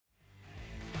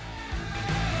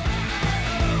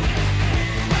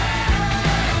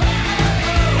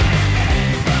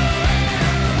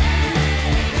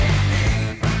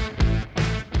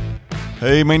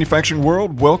Hey, manufacturing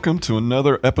world, welcome to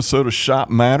another episode of Shop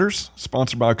Matters,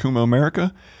 sponsored by Akuma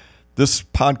America. This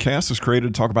podcast is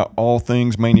created to talk about all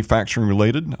things manufacturing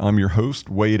related. I'm your host,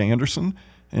 Wade Anderson,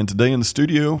 and today in the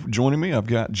studio joining me, I've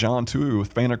got John Tui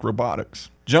with Fanuc Robotics.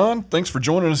 John, thanks for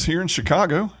joining us here in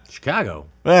Chicago. Chicago?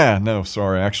 No,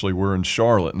 sorry. Actually, we're in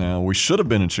Charlotte now. We should have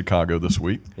been in Chicago this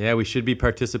week. Yeah, we should be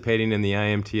participating in the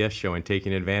IMTS show and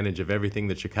taking advantage of everything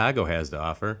that Chicago has to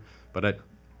offer, but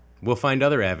we'll find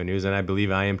other avenues, and I believe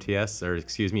AMT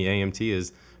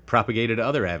is propagated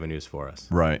other avenues for us.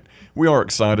 Right. We are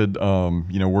excited.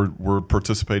 We're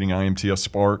participating in IMTS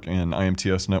Spark and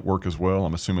IMTS Network as well.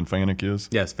 I'm assuming Fanuc is?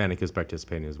 Yes, Fanuc is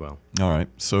participating as well. All right.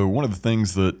 So one of the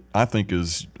things that I think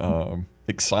is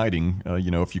exciting,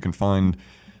 if you can find,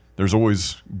 there's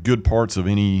always good parts of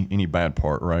any bad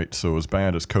part, right? So as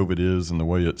bad as COVID is and the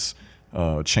way it's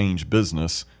changed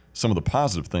business, some of the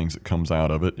positive things that comes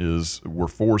out of it is we're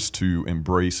forced to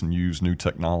embrace and use new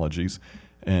technologies.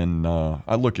 And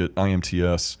I look at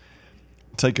IMTS,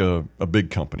 take a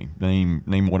big company,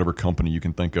 name whatever company you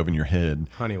can think of in your head.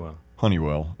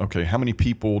 Honeywell. Okay, how many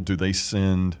people do they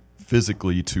send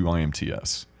physically to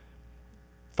IMTS?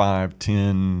 5,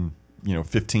 10,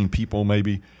 15 people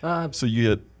maybe? So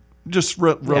you get, just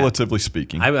relatively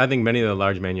speaking. I think many of the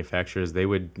large manufacturers, they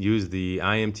would use the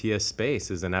IMTS space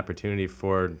as an opportunity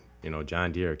for,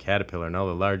 John Deere, Caterpillar, and all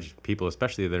the large people,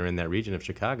 especially that are in that region of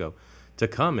Chicago, to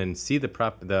come and see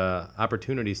the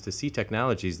opportunities to see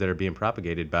technologies that are being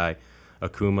propagated by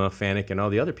Akuma, Fanuc, and all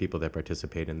the other people that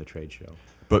participate in the trade show.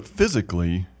 But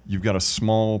physically, you've got a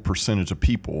small percentage of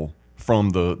people from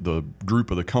the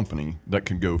group of the company that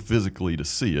can go physically to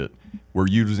see it. We're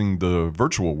using the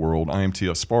virtual world,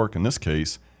 IMTS Spark in this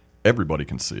case, everybody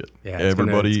can see it. Yeah,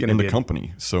 everybody in the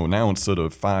company. So now instead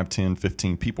of 5, 10,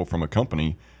 15 people from a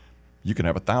company, you can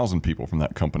have 1,000 people from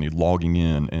that company logging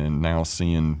in and now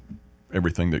seeing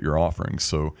everything that you're offering.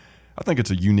 So I think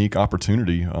it's a unique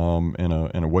opportunity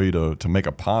and a way to make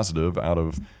a positive out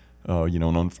of an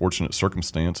unfortunate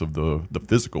circumstance of the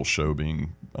physical show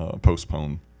being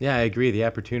postponed. Yeah, I agree. The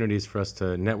opportunities for us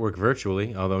to network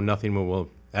virtually, although nothing will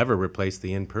ever replace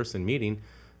the in-person meeting,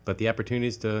 but the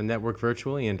opportunities to network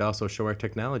virtually and also show our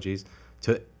technologies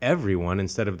to everyone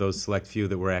instead of those select few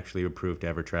that were actually approved to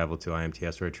ever travel to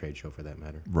IMTS or a trade show for that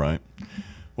matter. Right.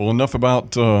 Well, enough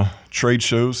about trade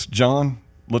shows. John,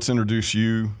 let's introduce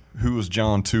you. Who is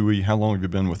John Tui? How long have you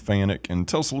been with Fanuc? And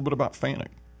tell us a little bit about Fanuc.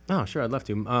 Oh, sure. I'd love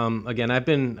to. Again,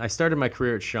 I started my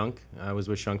career at Schunk. I was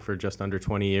with Schunk for just under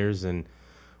 20 years and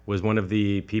was one of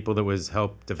the people that was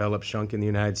helped develop Schunk in the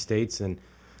United States. And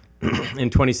in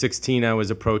 2016, I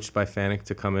was approached by Fanuc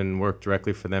to come and work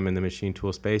directly for them in the machine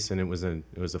tool space, and I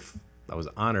was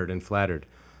honored and flattered.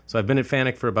 So I've been at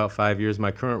Fanuc for about 5 years.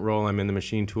 My current role, I'm in the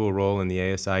machine tool role in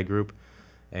the ASI group,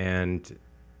 and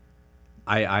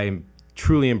I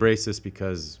truly embrace this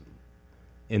because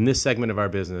in this segment of our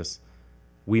business,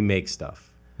 we make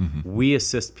stuff. Mm-hmm. We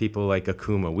assist people like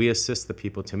Akuma. We assist the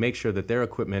people to make sure that their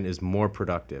equipment is more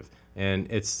productive, and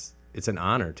it's an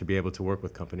honor to be able to work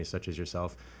with companies such as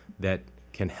yourself that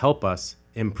can help us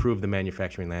improve the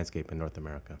manufacturing landscape in North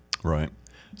America. Right.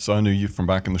 So I knew you from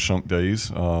back in the Schunk days,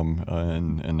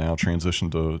 and now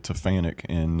transitioned to Fanuc,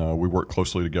 and we work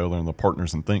closely together on the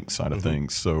Partners and Think side of mm-hmm.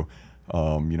 things. So,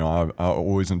 I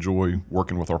always enjoy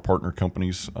working with our partner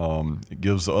companies. It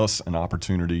gives us an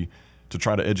opportunity to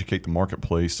try to educate the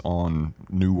marketplace on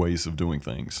new ways of doing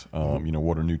things. Mm-hmm.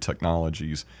 What are new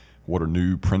technologies? What are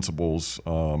new principles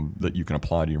that you can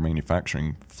apply to your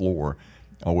manufacturing floor?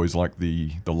 I always like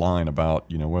the line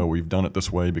about, we've done it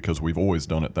this way because we've always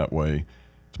done it that way.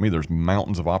 To me, there's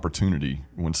mountains of opportunity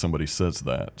when somebody says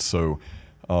that. So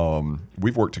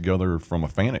we've worked together from a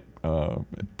Fanuc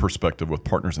perspective with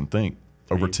Partners and Think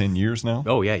over 10 years now.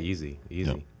 Oh, yeah, easy.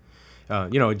 Yeah.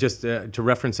 Just to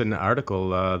reference an article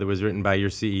that was written by your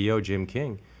CEO, Jim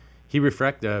King, he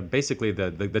basically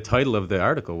the title of the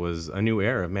article was A New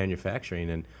Era of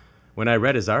Manufacturing. And when I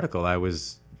read his article,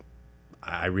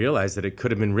 I realized that it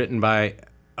could have been written by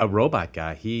a robot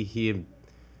guy.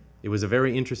 It was a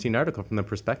very interesting article from the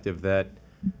perspective that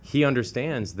he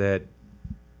understands that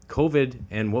COVID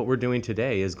and what we're doing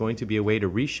today is going to be a way to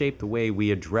reshape the way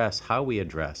we address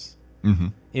mm-hmm.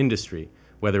 industry,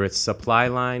 whether it's supply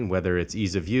line, whether it's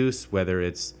ease of use, whether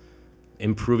it's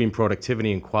improving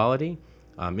productivity and quality.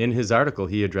 In his article,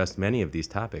 he addressed many of these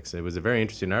topics. It was a very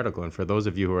interesting article, and for those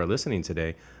of you who are listening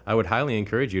today, I would highly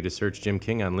encourage you to search Jim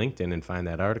King on LinkedIn and find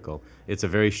that article. It's a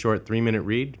very short 3-minute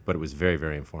read, but it was very,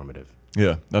 very informative.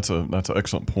 Yeah, that's an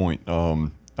excellent point.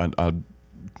 I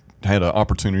had an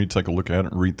opportunity to take a look at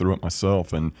it and read through it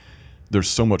myself, and there's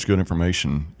so much good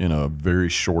information in a very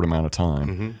short amount of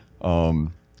time. Mm-hmm.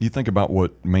 you think about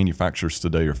what manufacturers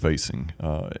today are facing.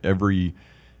 Every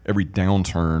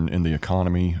downturn in the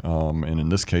economy, and in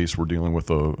this case, we're dealing with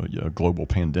a global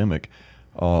pandemic.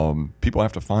 People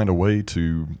have to find a way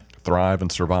to thrive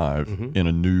and survive in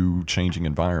a new, changing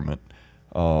environment.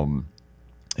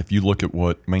 If you look at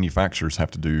what manufacturers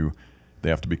have to do, they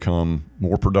have to become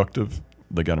more productive.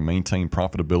 They got to maintain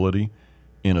profitability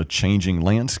in a changing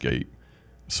landscape.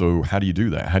 So how do you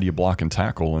do that? How do you block and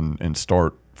tackle and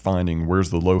start finding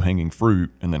where's the low-hanging fruit,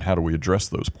 and then how do we address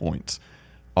those points?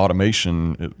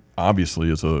 Automation obviously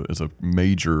is a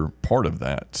major part of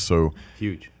that. So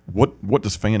huge. What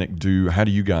does FANUC do? How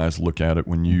do you guys look at it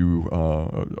when you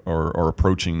are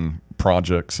approaching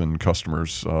projects and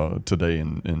customers today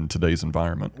in today's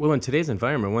environment? Well, in today's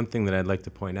environment, one thing that I'd like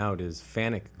to point out is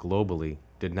FANUC globally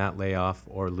did not lay off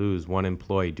or lose one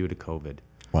employee due to COVID.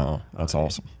 Wow, that's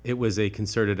awesome. It was a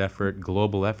concerted effort,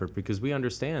 global effort, because we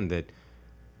understand that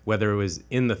whether it was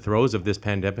in the throes of this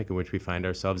pandemic in which we find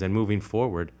ourselves and moving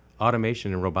forward,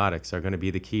 automation and robotics are going to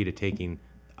be the key to taking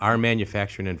our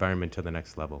manufacturing environment to the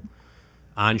next level.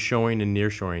 Onshoring and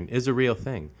nearshoring is a real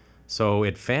thing. So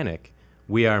at FANUC,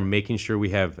 we are making sure we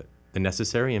have the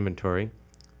necessary inventory.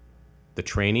 The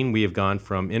training, we have gone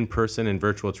from in-person and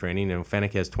virtual training, and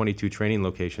FANUC has 22 training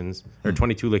locations, or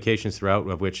 22 locations throughout,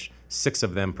 of which 6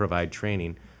 of them provide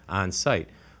training on site.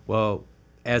 Well,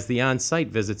 as the on-site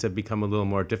visits have become a little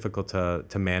more difficult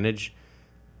to manage,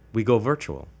 we go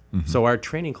virtual. So our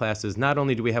training classes, not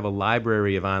only do we have a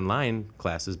library of online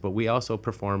classes, but we also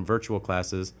perform virtual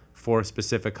classes for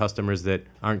specific customers that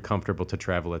aren't comfortable to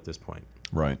travel at this point.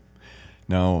 Right.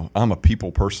 Now, I'm a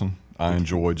people person. I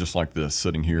enjoy, just like this,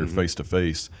 sitting here face to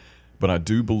face. But I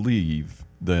do believe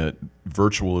that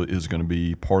virtual is going to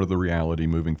be part of the reality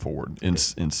moving forward in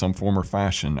some form or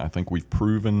fashion. I think we've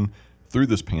proven through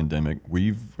this pandemic,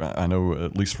 I know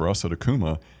at least for us at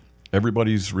Okuma,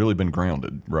 everybody's really been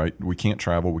grounded, right? We can't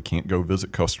travel. We can't go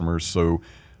visit customers. So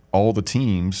all the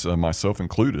teams, myself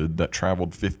included, that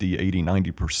traveled 50, 80,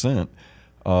 90%,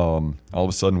 all of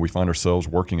a sudden we find ourselves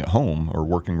working at home or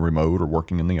working remote or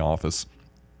working in the office.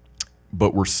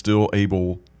 But we're still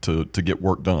able to get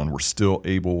work done. We're still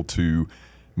able to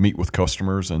meet with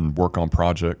customers and work on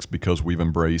projects because we've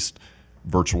embraced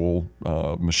virtual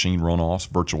machine runoffs,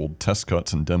 virtual test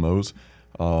cuts and demos,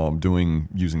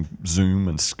 using Zoom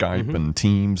and Skype and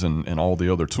Teams and all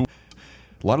the other tools.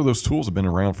 A lot of those tools have been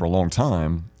around for a long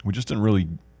time. We just didn't really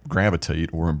gravitate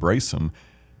or embrace them.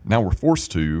 Now we're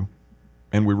forced to,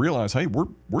 and we realize, hey,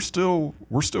 we're still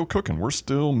cooking. We're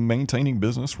still maintaining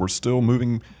business. We're still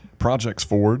moving projects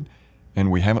forward,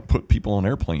 and we haven't put people on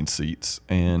airplane seats,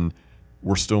 and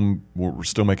we're still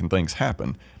making things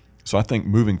happen. So I think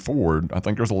moving forward, I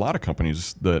think there's a lot of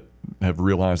companies that have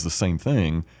realized the same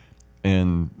thing,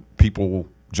 and people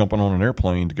jumping on an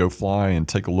airplane to go fly and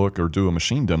take a look or do a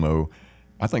machine demo,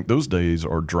 I think those days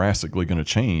are drastically going to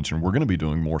change, and we're going to be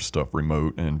doing more stuff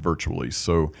remote and virtually.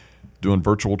 So doing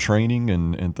virtual training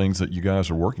and things that you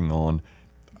guys are working on,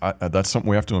 that's something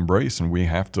we have to embrace, and we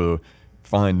have to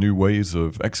find new ways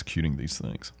of executing these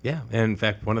things. Yeah, and in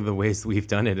fact, one of the ways we've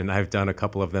done it, and I've done a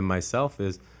couple of them myself,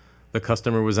 is the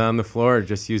customer was on the floor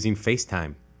just using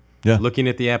FaceTime, looking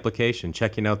at the application,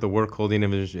 checking out the work holding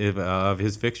of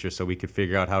his fixture so we could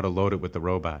figure out how to load it with the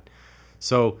robot.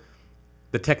 So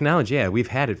the technology, we've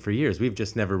had it for years. We've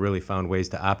just never really found ways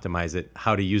to optimize it,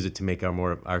 how to use it to make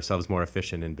ourselves more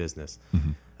efficient in business.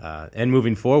 And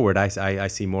moving forward, I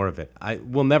see more of it.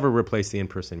 We'll never replace the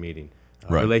in-person meeting.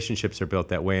 Right. Relationships are built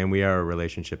that way, and we are a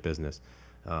relationship business.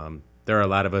 There are a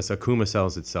lot of us. Okuma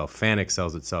sells itself. FANUC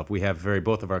sells itself. We have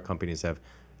both of our companies have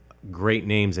great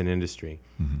names in industry,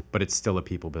 but it's still a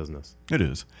people business. It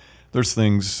is. There's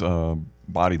things,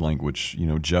 body language,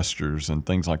 gestures and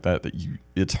things like that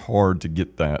it's hard to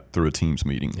get that through a Teams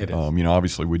meeting. It is.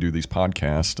 Obviously we do these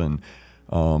podcasts, and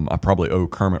I probably owe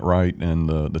Kermit Wright and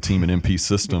the team at MP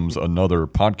Systems another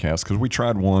podcast, because we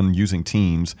tried one using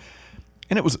Teams,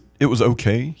 and it was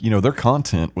okay. Their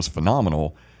content was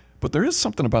phenomenal, but there is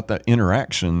something about that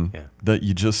interaction that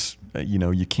you just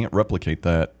you can't replicate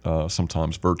that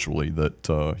sometimes virtually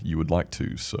that you would like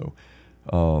to. So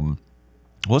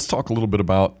let's talk a little bit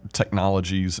about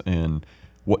technologies and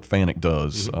what FANUC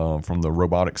does from the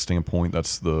robotics standpoint.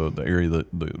 That's the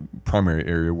primary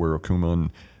area where Okuma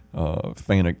and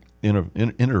FANUC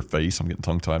interface. I'm getting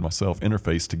tongue-tied myself.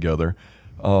 Interface together.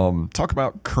 Talk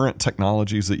about current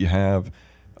technologies that you have.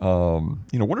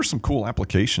 What are some cool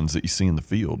applications that you see in the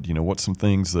field? What's some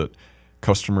things that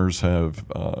customers have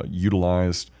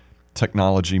utilized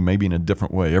technology maybe in a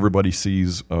different way? Everybody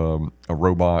sees a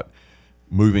robot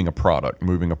moving a product,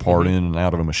 moving a part in and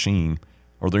out of a machine.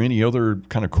 Are there any other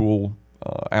kind of cool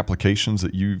applications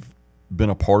that you've been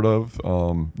a part of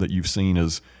that you've seen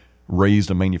as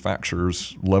raised a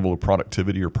manufacturer's level of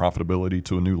productivity or profitability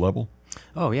to a new level?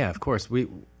 Oh yeah, of course.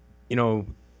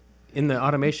 In the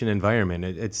automation environment,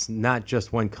 it's not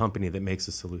just one company that makes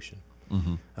a solution.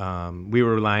 We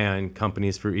rely on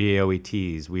companies for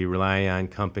EAOETs. We rely on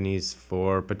companies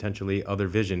for potentially other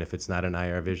vision if it's not an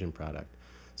IR Vision product.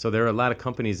 So there are a lot of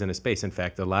companies in a space. In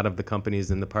fact, a lot of the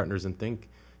companies in the Partners in Think,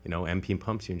 MP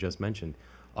Pumps you just mentioned,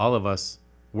 all of us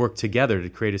work together to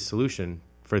create a solution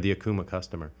for the Okuma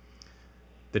customer.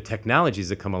 The technologies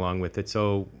that come along with it.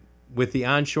 So with the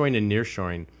onshoring and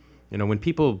nearshoring,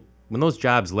 when those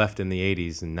jobs left in the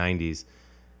 80s and 90s,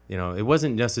 it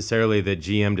wasn't necessarily that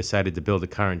GM decided to build a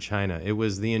car in China. It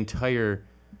was the entire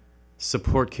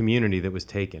support community that was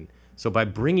taken. So by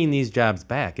bringing these jobs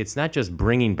back, it's not just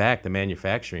bringing back the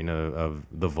manufacturing of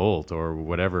the Volt or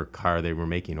whatever car they were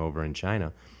making over in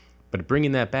China, but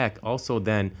bringing that back also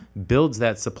then builds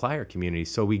that supplier community.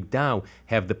 So we now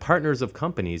have the partners of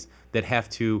companies that have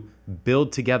to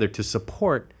build together to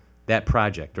support that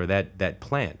project or that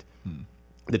plant.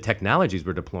 The technologies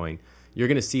we're deploying, you're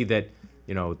going to see that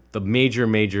the major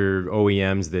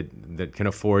OEMs that can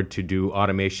afford to do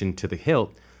automation to the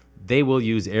hilt, they will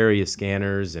use area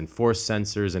scanners and force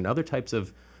sensors and other types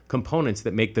of components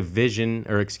that make that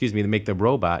make the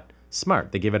robot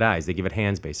smart. They give it eyes, they give it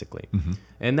hands, basically.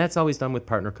 And that's always done with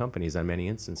partner companies on many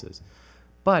instances.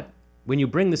 But when you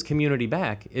bring this community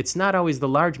back, it's not always the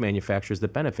large manufacturers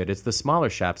that benefit. It's the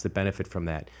smaller shops that benefit from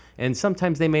that. And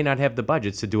sometimes they may not have the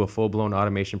budgets to do a full-blown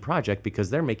automation project because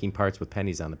they're making parts with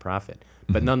pennies on the profit.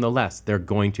 But nonetheless, they're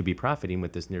going to be profiting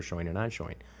with this nearshoring and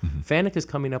onshoring. Fanuc is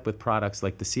coming up with products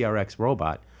like the CRX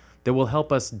robot that will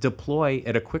help us deploy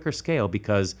at a quicker scale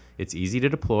because it's easy to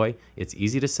deploy, it's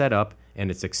easy to set up, and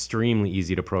it's extremely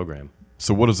easy to program.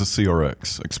 So what is a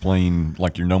CRX? Explain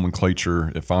like your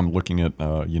nomenclature. If I'm looking at,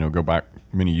 go back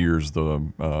many years, the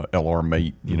LR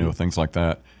Mate, things like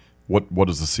that. What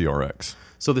is the CRX?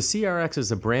 So the CRX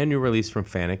is a brand new release from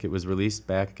Fanuc. It was released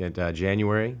back at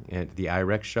January at the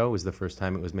IREX show. Was the first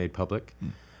time it was made public.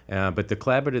 But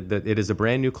it is a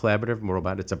brand new collaborative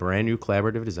robot. It's a brand new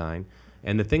collaborative design.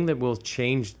 And the thing that will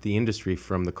change the industry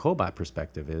from the cobot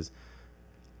perspective is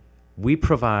we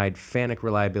provide Fanuc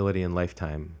reliability and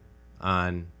lifetime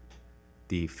on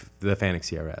the Fanuc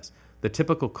CRS. The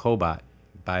typical cobot,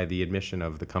 by the admission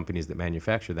of the companies that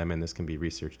manufacture them, and this can be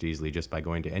researched easily just by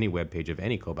going to any web page of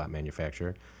any cobot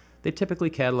manufacturer, they typically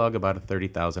catalog about a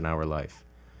 30,000 hour life.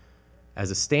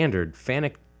 As a standard,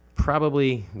 Fanuc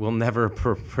probably will never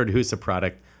produce a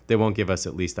product that won't give us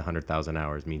at least 100,000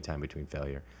 hours mean time between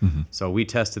failure. So we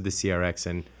tested the CRX,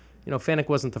 and Fanuc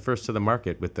wasn't the first to the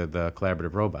market with the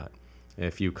collaborative robot.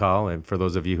 If you call, and for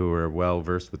those of you who are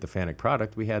well-versed with the Fanuc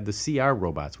product, we had the CR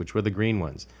robots, which were the green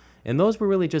ones. And those were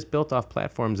really just built off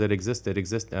platforms that exist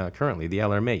currently, the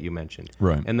LR Mate you mentioned,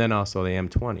 right, and then also the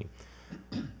M20.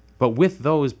 But with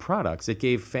those products, it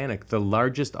gave Fanuc the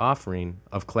largest offering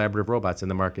of collaborative robots in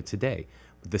the market today.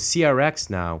 The CRX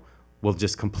now will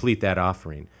just complete that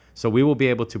offering. So we will be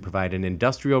able to provide an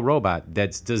industrial robot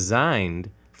that's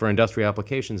designed for industrial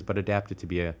applications but adapted to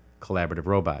be a collaborative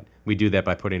robot. We do that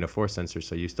by putting a force sensor,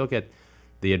 so you still get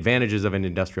the advantages of an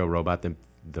industrial robot,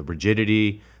 the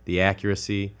rigidity, the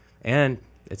accuracy, and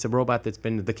it's a robot the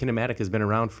kinematic has been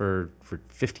around for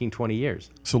 15, 20 years.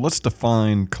 So let's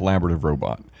define collaborative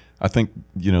robot. I think,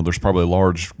 there's probably a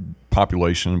large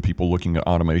population of people looking at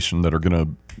automation that are going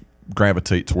to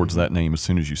gravitate towards that name as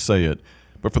soon as you say it.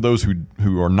 But for those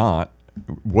who are not,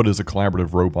 what is a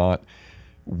collaborative robot?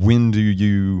 When do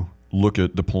you look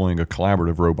at deploying a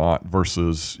collaborative robot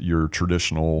versus your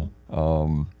traditional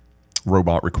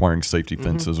robot requiring safety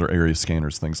fences or area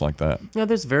scanners, things like that? Yeah,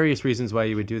 there's various reasons why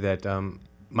you would do that.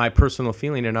 My personal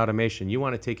feeling in automation, you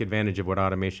want to take advantage of what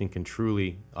automation can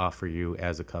truly offer you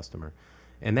as a customer,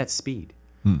 and that's speed.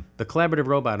 The collaborative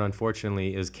robot,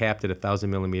 unfortunately, is capped at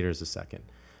 1,000 millimeters a second.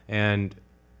 And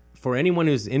for anyone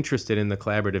who's interested in the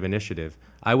collaborative initiative,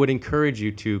 I would encourage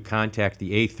you to contact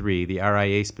the A3, the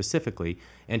RIA specifically,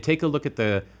 and take a look at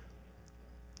the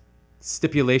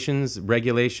stipulations,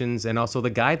 regulations, and also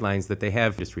the guidelines that they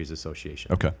have. Industries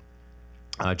Association. Okay.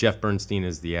 Jeff Bernstein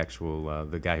is the actual,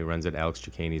 the guy who runs it. Alex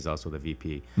Ciccani is also the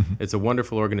VP. It's a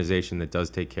wonderful organization that does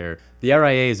take care. The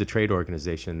RIA is a trade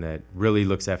organization that really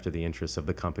looks after the interests of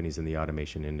the companies in the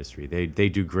automation industry. They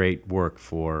do great work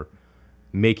for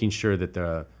making sure that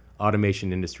the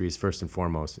automation industry is first and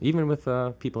foremost, even with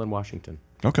people in Washington.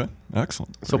 Okay,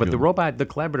 excellent. So, but the robot, the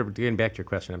collaborative, getting back to your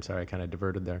question, I'm sorry, I kind of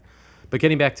diverted there. But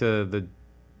getting back to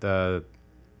the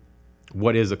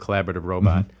what is a collaborative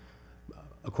robot,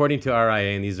 according to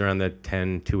RIA, and these are on the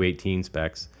 10.218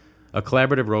 specs, A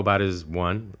collaborative robot is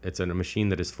one. It's a machine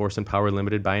that is force and power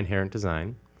limited by inherent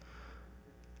design.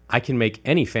 I can make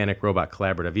any FANUC robot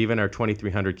collaborative, even our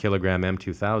 2,300 kilogram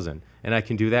M2000, and I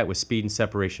can do that with speed and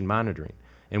separation monitoring.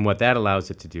 And what that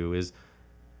allows it to do is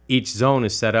each zone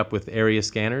is set up with area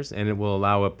scanners, and it will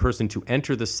allow a person to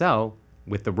enter the cell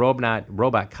with the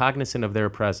robot cognizant of their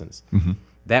presence. Mm-hmm.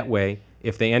 That way,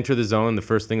 if they enter the zone, the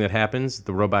first thing that happens,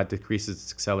 the robot decreases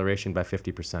its acceleration by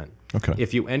 50%. Okay.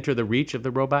 If you enter the reach of the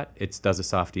robot, it does a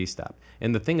soft E-stop.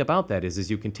 And the thing about that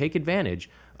is you can take advantage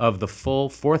of the full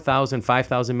 4,000,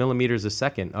 5,000 millimeters a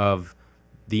second of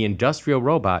the industrial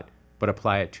robot, but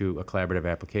apply it to a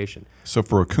collaborative application. So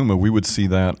for Okuma, we would see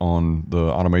that on the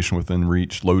automation within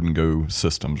reach load and go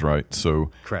systems, right? So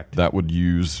Correct. that would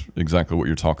use exactly what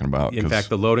you're talking about. In fact,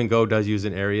 the load and go does use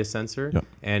an area sensor, Yep.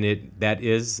 and that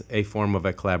is a form of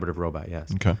a collaborative robot,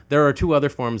 yes. Okay. There are two other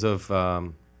forms of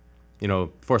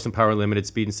force and power limited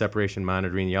speed and separation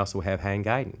monitoring. You also have hand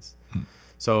guidance.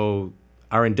 So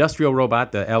our industrial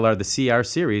robot, the CR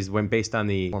series, when based on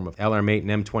the form of LR-Mate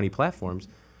and M20 platforms,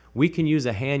 we can use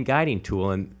a hand guiding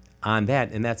tool on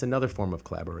that, and that's another form of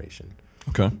collaboration.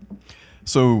 Okay.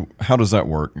 So how does that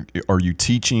work? Are you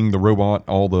teaching the robot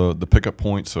all the pickup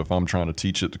points? So if I'm trying to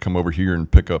teach it to come over here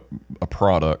and pick up a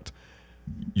product,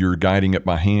 you're guiding it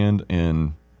by hand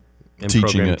and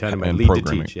teaching it and lead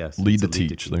programming. to teach, yes. Lead to It's a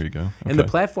teach. There you go. Okay. And the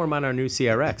platform on our new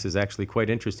CRX is actually quite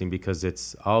interesting because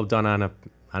it's all done on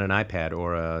an iPad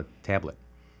or a tablet.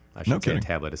 I should say a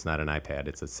tablet. It's not an iPad.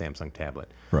 It's a Samsung tablet.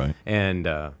 Right. And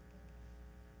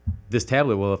this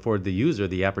tablet will afford the user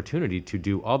the opportunity to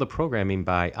do all the programming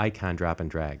by icon drop and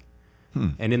drag.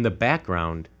 And in the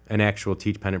background, an actual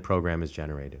teach pendant program is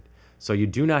generated. So you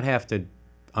do not have to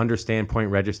understand point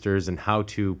registers and how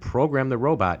to program the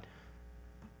robot.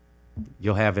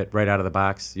 You'll have it right out of the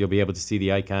box. You'll be able to see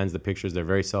the icons, the pictures. They're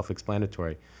very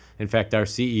self-explanatory. In fact, our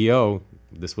CEO,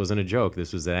 this wasn't a joke,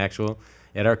 this was an actual,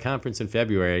 at our conference in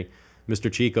February,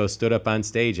 Mr. Chico stood up on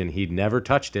stage, and he'd never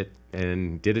touched it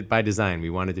and did it by design. We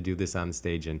wanted to do this on the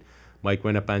stage, and Mike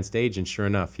went up on stage, and sure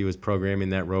enough, he was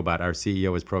programming that robot. Our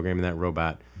CEO was programming that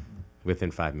robot within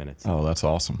 5 minutes. Oh, that's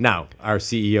awesome. Now, our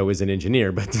CEO is an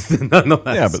engineer, but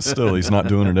nonetheless. Yeah, but still, he's not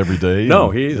doing it every day.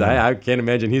 No, I can't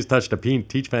imagine he's touched a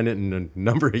teach pendant in a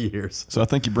number of years. So I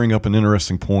think you bring up an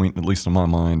interesting point, at least in my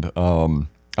mind.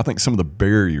 I think some of the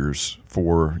barriers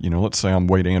for, let's say I'm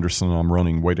Wade Anderson, I'm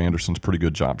running Wade Anderson's pretty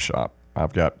good job shop.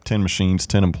 I've got 10 machines,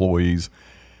 10 employees,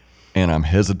 and I'm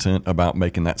hesitant about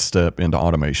making that step into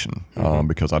automation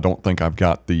because I don't think I've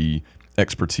got the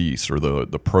expertise or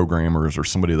the programmers or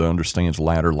somebody that understands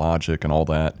ladder logic and all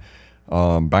that.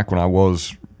 Back when I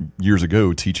was years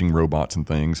ago teaching robots and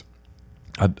things,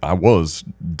 I was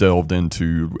delved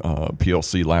into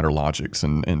PLC ladder logics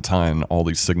and tying all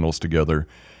these signals together.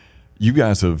 You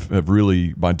guys have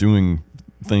really, by doing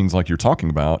things like you're talking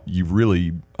about, you've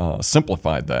really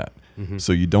simplified that. Mm-hmm.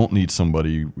 So you don't need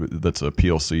somebody that's a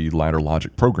PLC ladder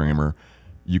logic programmer.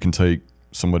 You can take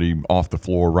somebody off the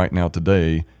floor right now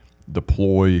today,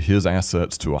 deploy his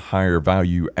assets to a higher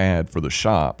value add for the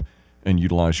shop, and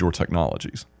utilize your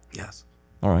technologies. Yes.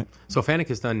 All right. So FANUC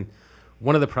has done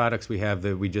one of the products we have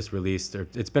that we just released.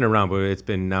 It's been around, but it's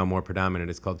been now more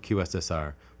predominant. It's called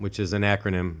QSSR, which is an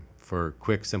acronym for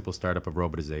Quick Simple Startup of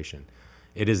Robotization.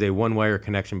 It is a one-wire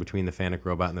connection between the FANUC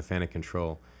robot and the FANUC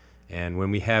control. And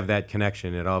when we have that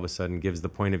connection, it all of a sudden gives the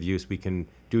point of use. We can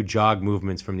do jog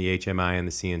movements from the HMI and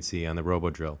the CNC on the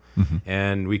RoboDrill. Mm-hmm.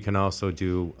 And we can also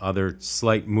do other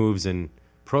slight moves in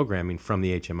programming from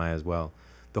the HMI as well.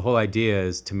 The whole idea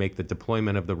is to make the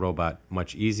deployment of the robot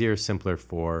much easier, simpler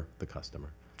for the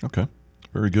customer. Okay,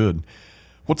 very good.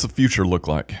 What's the future look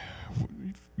like?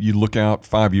 You look out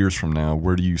 5 years from now,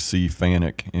 where do you see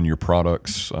FANUC in your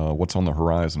products? What's on the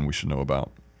horizon we should know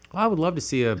about? Well, I would love to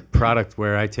see a product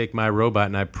where I take my robot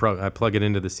and I plug it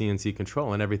into the CNC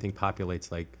control and everything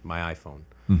populates like my iPhone.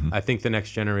 Mm-hmm. I think the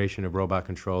next generation of robot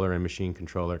controller and machine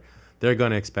controller, they're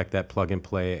going to expect that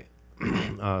plug-and-play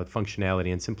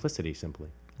functionality and simplicity simply.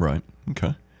 Right.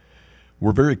 Okay.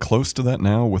 We're very close to that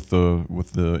now with the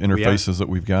interfaces that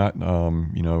we've got.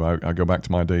 I go back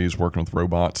to my days working with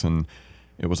robots, and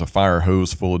it was a fire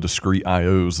hose full of discrete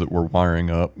IOs that we're wiring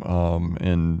up,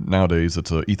 and nowadays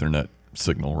it's an Ethernet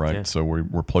signal, right? Yeah. So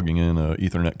we're plugging in an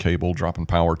Ethernet cable, dropping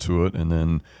power to it, and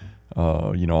then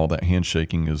all that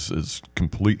handshaking is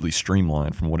completely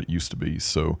streamlined from what it used to be.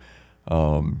 So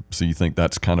you think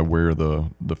that's kind of where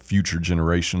the future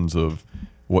generations of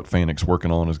what FANUC's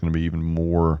working on is going to be even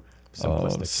more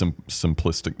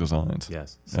simplistic designs.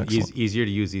 Yes, so easier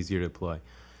to use, easier to deploy.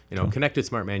 Connected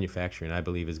smart manufacturing, I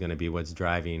believe, is going to be what's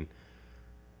driving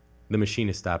the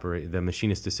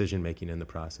machinist decision making in the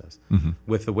process.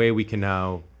 With the way we can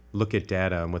now look at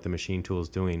data and what the machine tool is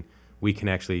doing, we can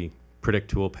actually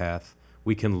predict tool path.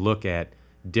 We can look at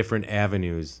different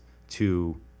avenues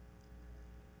to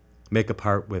make a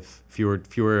part with fewer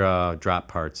drop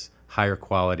parts, higher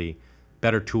quality,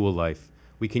 better tool life.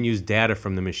 We can use data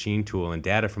from the machine tool and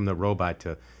data from the robot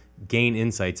to gain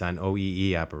insights on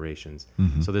OEE operations.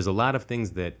 So there's a lot of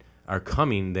things that are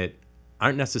coming that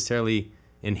aren't necessarily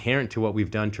inherent to what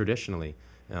we've done traditionally.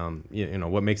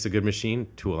 What makes a good machine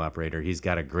tool operator? He's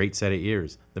got a great set of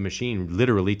ears. The machine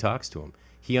literally talks to him.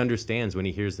 He understands when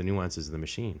he hears the nuances of the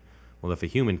machine. Well, if a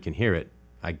human can hear it,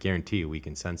 I guarantee you we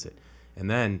can sense it. And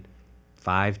then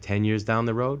 5-10 years down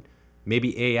the road,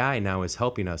 maybe AI now is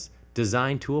helping us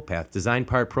design toolpath, design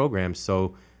part programs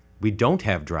so we don't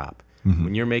have drop.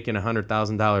 When you're making a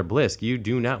 $100,000 blisk, you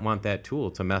do not want that tool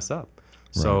to mess up.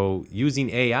 Right. So using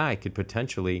AI could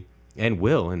potentially, and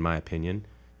will, in my opinion,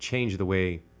 change the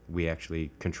way we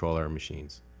actually control our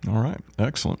machines. All right.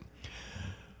 Excellent.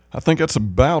 I think that's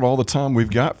about all the time we've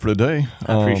got for today.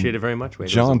 I appreciate it very much, Wade.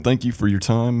 John, thank you for your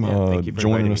time thank you for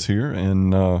joining us here.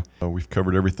 And we've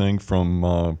covered everything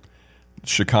from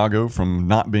Chicago, from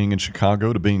not being in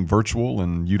Chicago to being virtual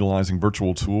and utilizing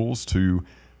virtual tools to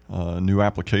new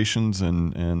applications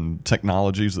and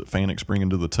technologies that Fannic's bringing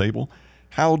to the table.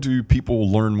 How do people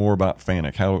learn more about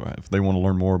Fannic? If they want to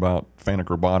learn more about Fannic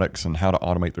Robotics and how to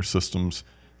automate their systems,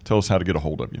 tell us how to get a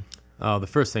hold of you. The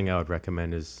first thing I would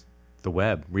recommend is the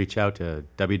web. Reach out to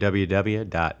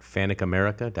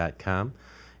www.fannicamerica.com,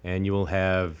 and you will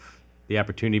have the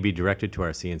opportunity to be directed to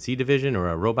our CNC division or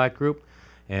our robot group.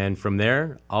 And from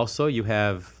there, also, you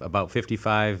have about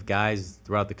 55 guys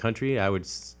throughout the country. I would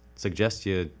suggest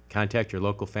you contact your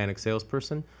local Fannic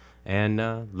salesperson and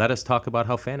let us talk about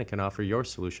how Fannic can offer your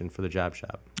solution for the job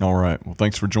shop. All right. Well,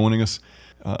 thanks for joining us.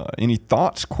 Any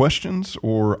thoughts, questions,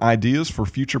 or ideas for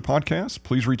future podcasts,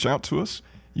 please reach out to us.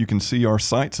 You can see our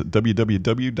sites at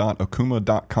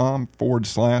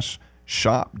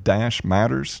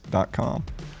www.okuma.com/shop-matters.com.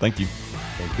 Thank you.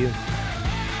 Thank you.